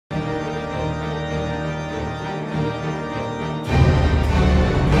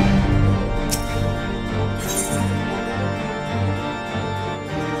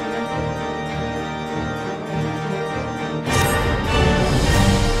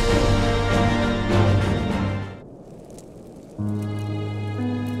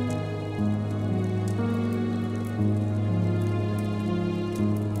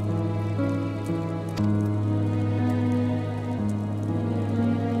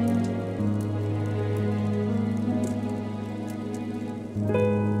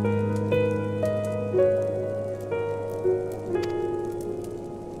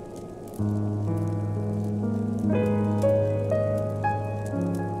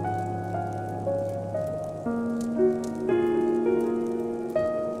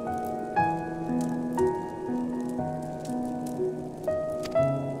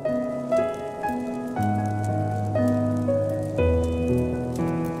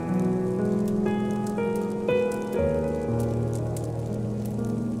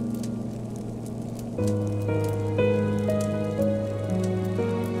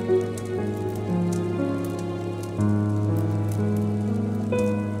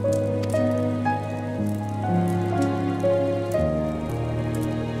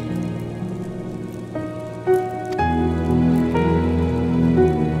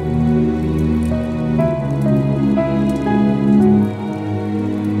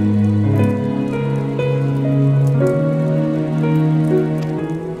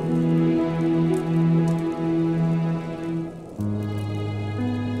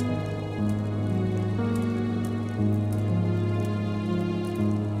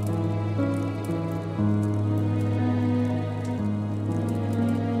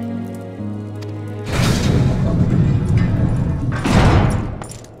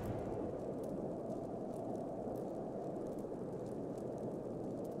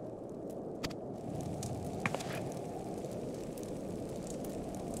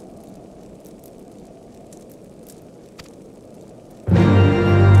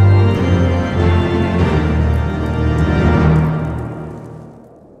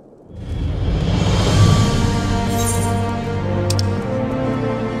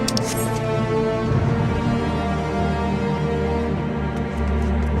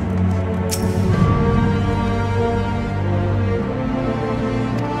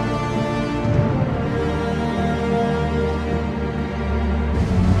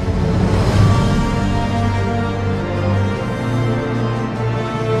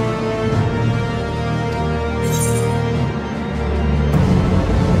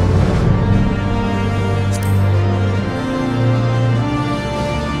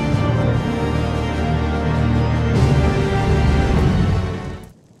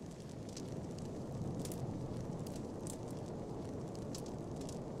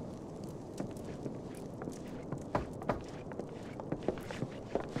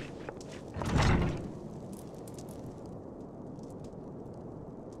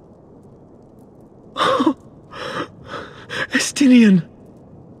Justinian!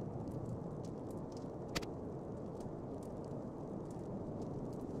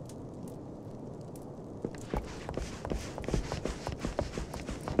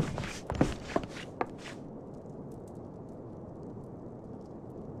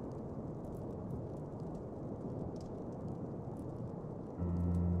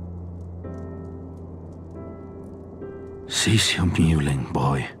 Cease your mewling,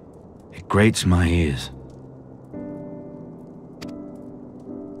 boy. It grates my ears.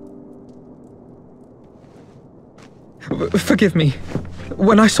 Forgive me.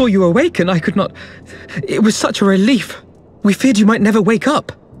 When I saw you awaken, I could not... It was such a relief. We feared you might never wake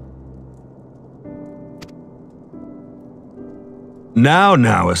up. Now,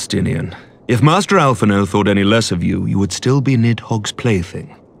 Justinian. If Master Alphino thought any less of you, you would still be Nidhogg's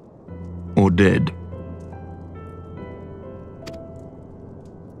plaything. Or dead.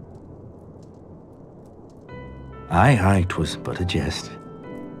 Aye, 'twas but a jest.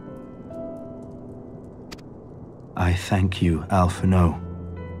 I thank you, Alphino.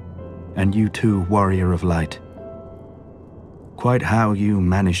 And you too, Warrior of Light. Quite how you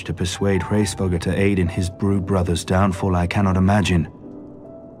managed to persuade Hraesvelgr to aid in his brood brother's downfall I cannot imagine.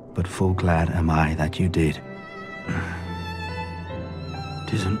 But full glad am I that you did.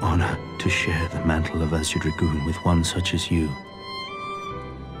 'Tis an honor to share the mantle of Azure Dragoon with one such as you.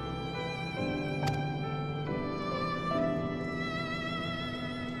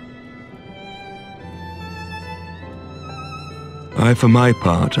 I, for my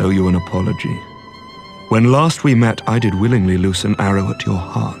part, owe you an apology. When last we met, I did willingly loose an arrow at your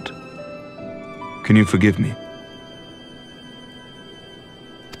heart. Can you forgive me?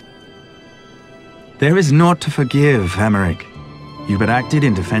 There is naught to forgive, Hameric. You but acted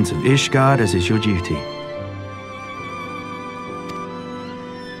in defense of Ishgard as is your duty.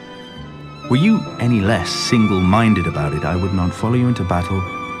 Were you any less single-minded about it, I would not follow you into battle,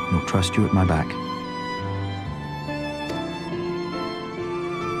 nor trust you at my back.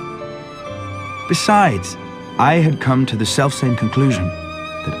 Besides, I had come to the selfsame conclusion,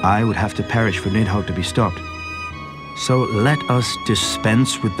 that I would have to perish for Nidhogg to be stopped. So let us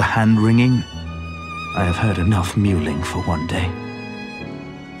dispense with the hand-wringing. I have heard enough mewling for one day.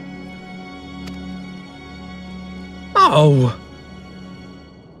 Oh!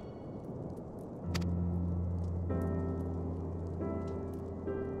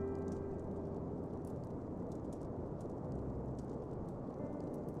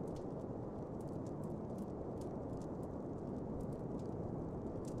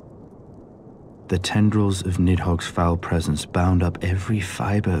 The tendrils of Nidhogg's foul presence bound up every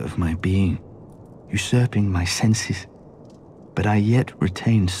fiber of my being, usurping my senses, but I yet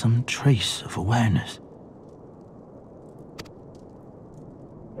retained some trace of awareness.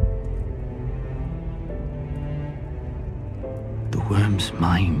 The worm's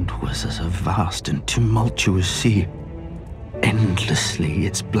mind was as a vast and tumultuous sea. Endlessly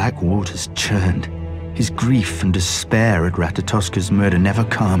its black waters churned, his grief and despair at Ratatoska's murder never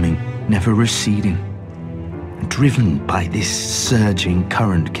calming, never receding. Driven by this surging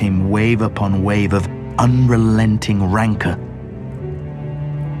current came wave upon wave of unrelenting rancor.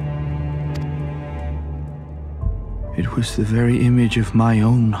 It was the very image of my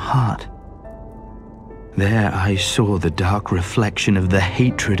own heart. There I saw the dark reflection of the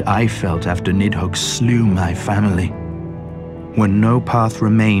hatred I felt after Nidhogg slew my family, when no path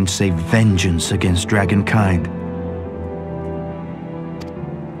remained save vengeance against dragonkind.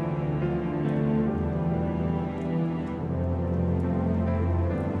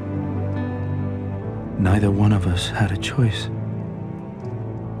 Neither one of us had a choice.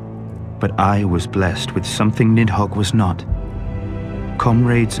 But I was blessed with something Nidhogg was not: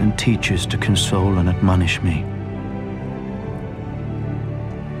 comrades and teachers to console and admonish me.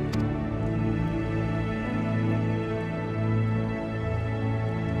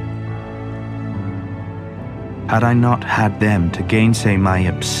 Had I not had them to gainsay my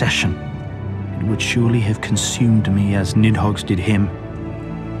obsession, it would surely have consumed me as Nidhogg's did him,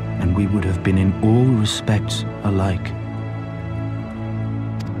 and we would have been in all respects alike.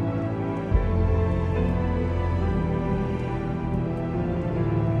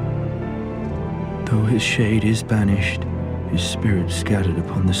 Though his shade is banished, his spirit scattered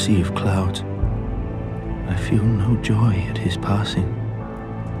upon the sea of clouds, I feel no joy at his passing.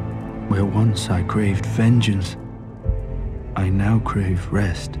 Where once I craved vengeance, I now crave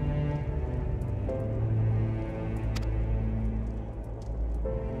rest.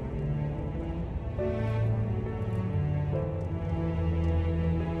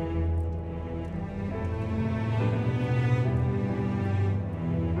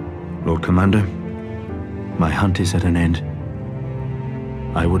 Lord Commander, my hunt is at an end.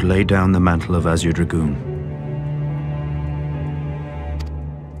 I would lay down the mantle of Azure Dragoon.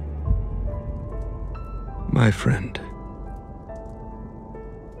 My friend.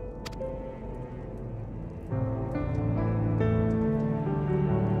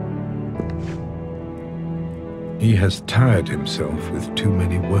 He has tired himself with too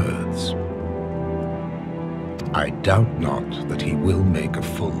many words. I doubt not that he will make a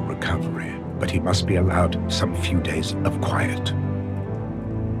full recovery, but he must be allowed some few days of quiet.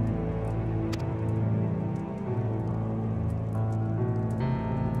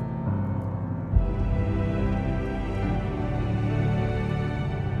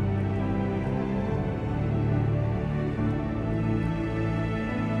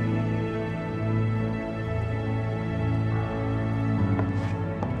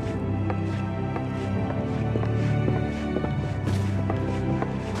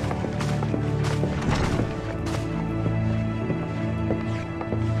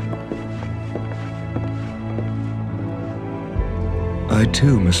 I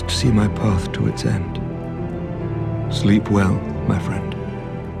too must see my path to its end. Sleep well, my friend.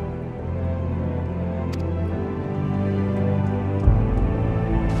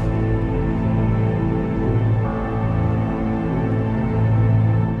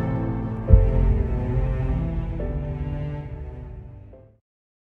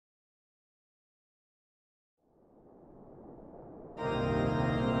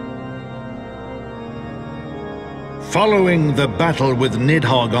 Following the battle with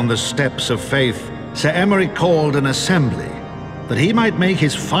Nidhogg on the Steps of Faith, Sir Emeric called an assembly that he might make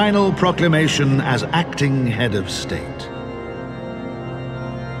his final proclamation as acting head of state.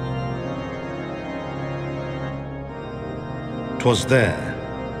 'Twas there,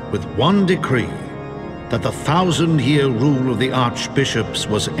 with one decree, that the 1,000-year rule of the archbishops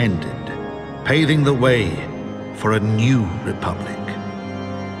was ended, paving the way for a new republic.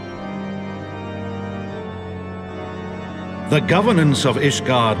 The governance of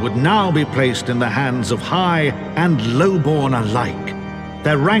Ishgard would now be placed in the hands of high and lowborn alike,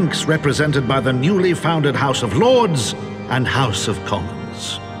 their ranks represented by the newly founded House of Lords and House of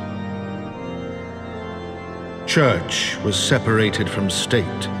Commons. Church was separated from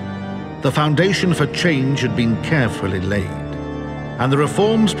state. The foundation for change had been carefully laid, and the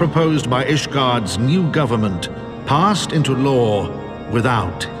reforms proposed by Ishgard's new government passed into law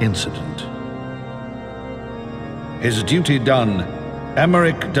without incident. His duty done,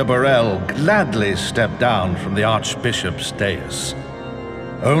 Emeric de Burrell gladly stepped down from the Archbishop's dais,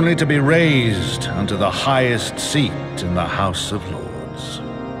 only to be raised unto the highest seat in the House of Lords.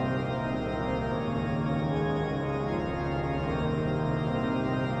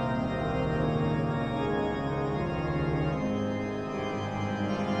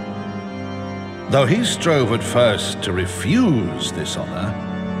 Though he strove at first to refuse this honor,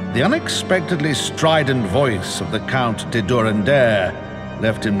 the unexpectedly strident voice of the Count de Durandare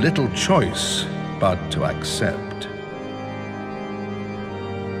left him little choice but to accept.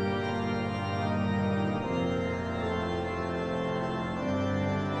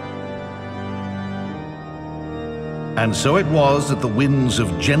 And so it was that the winds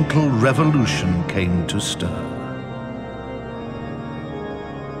of gentle revolution came to stir.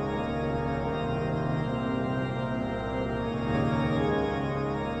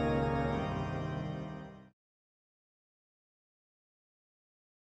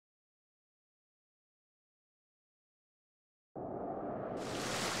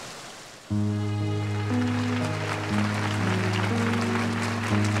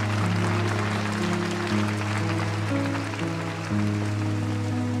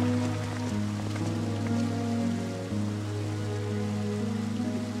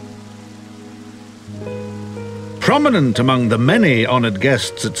 Prominent among the many honored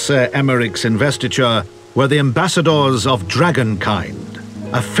guests at Sir Emeric's investiture were the ambassadors of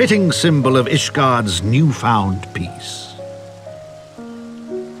Dragonkind, a fitting symbol of Ishgard's newfound peace.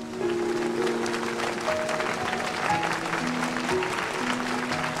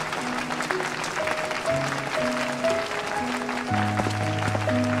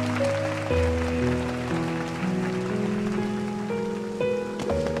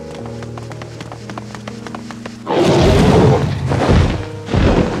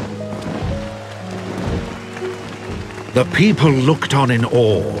 The people looked on in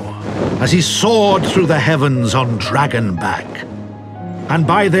awe as he soared through the heavens on Dragonback, and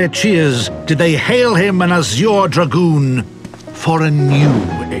by their cheers did they hail him an Azure Dragoon for a new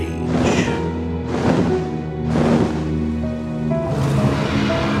age.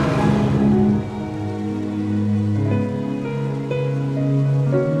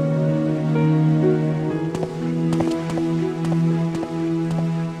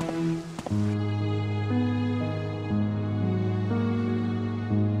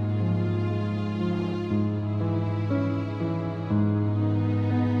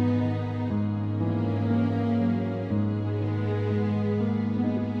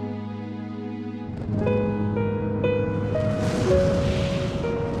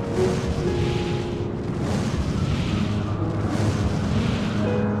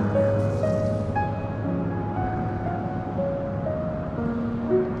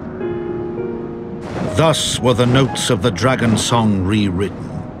 Thus were the notes of the dragon song rewritten,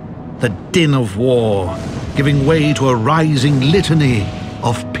 the din of war giving way to a rising litany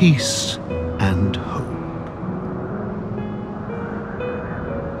of peace and hope.